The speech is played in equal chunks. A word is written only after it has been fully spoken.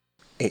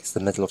It's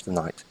the middle of the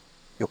night.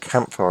 Your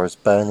campfire is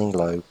burning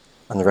low,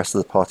 and the rest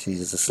of the party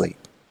is asleep.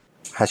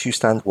 As you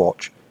stand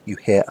watch, you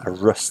hear a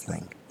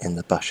rustling in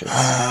the bushes.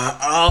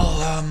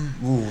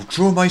 I'll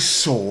draw my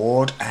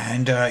sword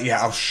and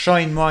I'll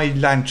shine my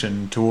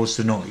lantern towards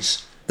the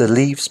noise. The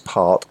leaves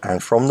part,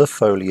 and from the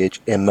foliage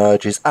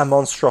emerges a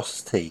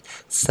monstrosity,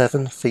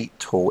 7 feet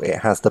tall. It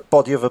has the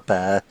body of a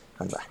bear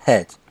and the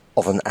head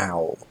of an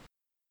owl.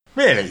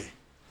 Really?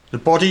 The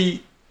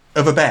body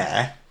of a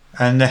bear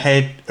and the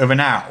head of an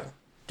owl?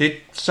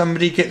 Did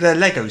somebody get their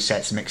Lego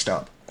sets mixed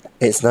up?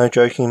 It's no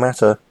joking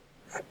matter.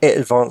 It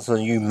advances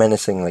on you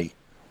menacingly,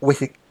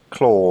 wicked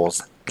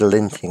claws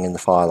glinting in the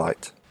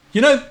firelight. You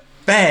know,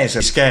 bears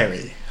are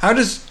scary. How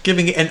does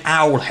giving it an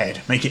owl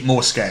head make it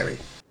more scary?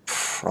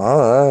 I don't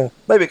know.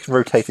 Maybe it can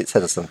rotate its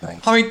head or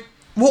something. I mean,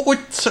 what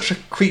would such a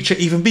creature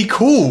even be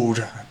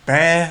called?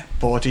 Bear,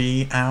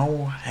 body,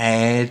 owl,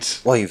 head.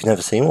 Well, you've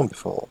never seen one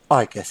before.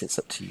 I guess it's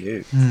up to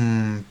you.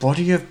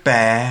 Body of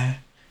bear,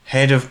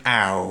 head of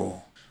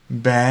owl.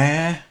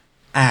 Bear,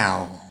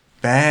 owl.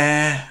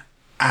 Bear,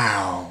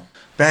 owl.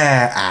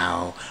 Bear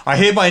owl. I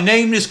hereby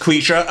name this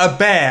creature a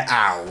bear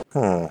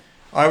owl.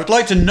 I would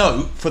like to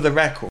note, for the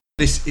record,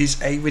 this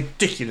is a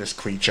ridiculous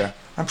creature.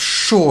 I'm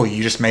sure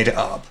you just made it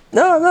up.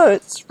 No,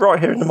 it's right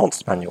here in the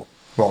Monster Manual.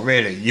 What,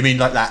 really? You mean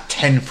like that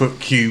 10-foot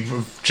cube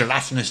of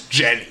gelatinous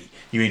jelly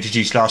you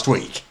introduced last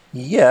week?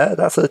 Yeah,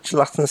 that's a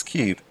gelatinous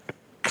cube.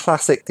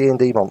 Classic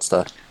D&D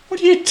monster. What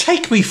do you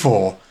take me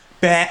for?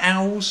 Bear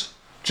owls?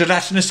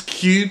 Gelatinous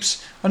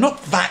cubes? I'm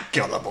not that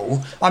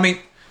gullible. I mean,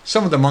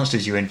 some of the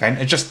monsters you invent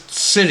are just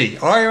silly.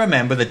 I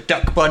remember the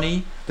duck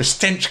bunny, the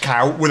stench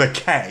cow with a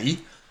K,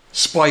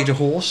 spider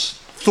horse,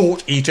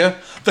 thought eater,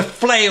 the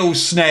flail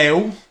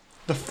snail,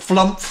 the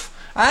flumph,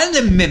 and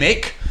the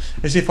mimic,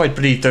 as if I'd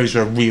believe those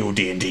were real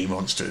D&D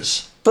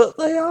monsters. But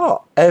they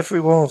are,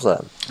 every one of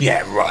them.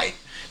 Yeah, right.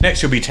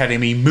 Next you'll be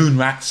telling me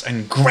moonrats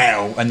and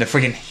Grell and the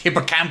friggin'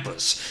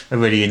 hippocampus are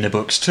really in the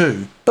books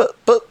too. But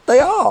they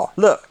are.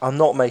 Look, I'm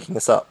not making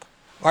this up.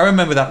 I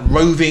remember that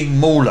roving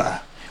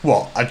mauler.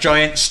 What, a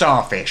giant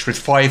starfish with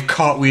 5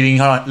 cartwheeling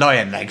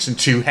lion legs and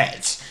 2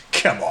 heads?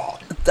 Come on.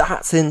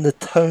 That's in the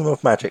Tome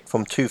of Magic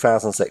from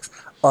 2006.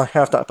 I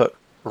have that book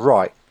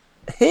right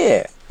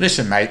here.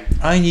 Listen, mate,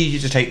 I need you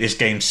to take this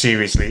game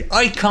seriously.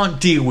 I can't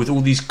deal with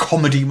all these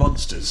comedy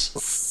monsters.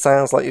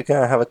 Sounds like you're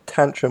going to have a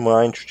tantrum when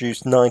I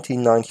introduce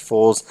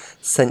 1994's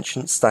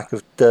sentient stack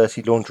of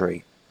dirty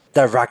laundry.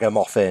 The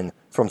Ragamuffin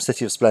from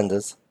City of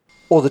Splendors.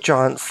 Or the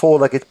giant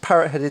 4-legged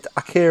parrot-headed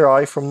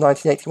Akirai from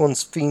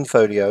 1981's Fiend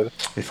Folio.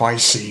 If I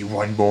see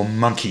one more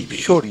monkey bee...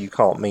 Surely you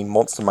can't mean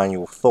Monster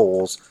Manual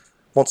Thor's...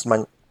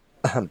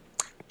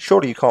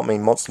 Surely you can't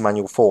mean Monster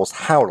Manual 4's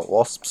Howler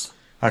Wasps.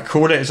 I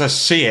call it as I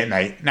see it,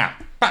 mate. Now,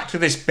 back to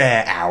this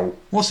bear owl.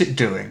 What's it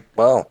doing?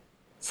 Well,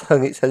 it's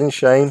hung its head in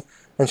shame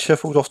and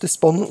shuffled off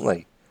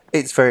despondently.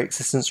 Its very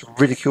existence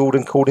ridiculed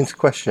and called into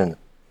question.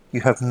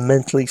 You have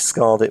mentally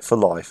scarred it for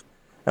life,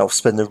 and will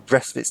spend the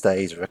rest of its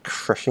days with a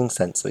crushing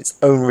sense of its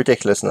own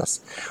ridiculousness,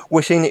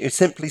 wishing that you'd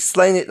simply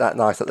slain it that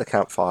night at the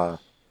campfire.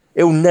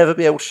 It will never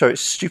be able to show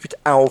its stupid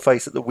owl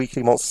face at the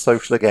weekly monster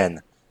social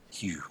again.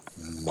 You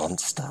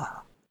monster.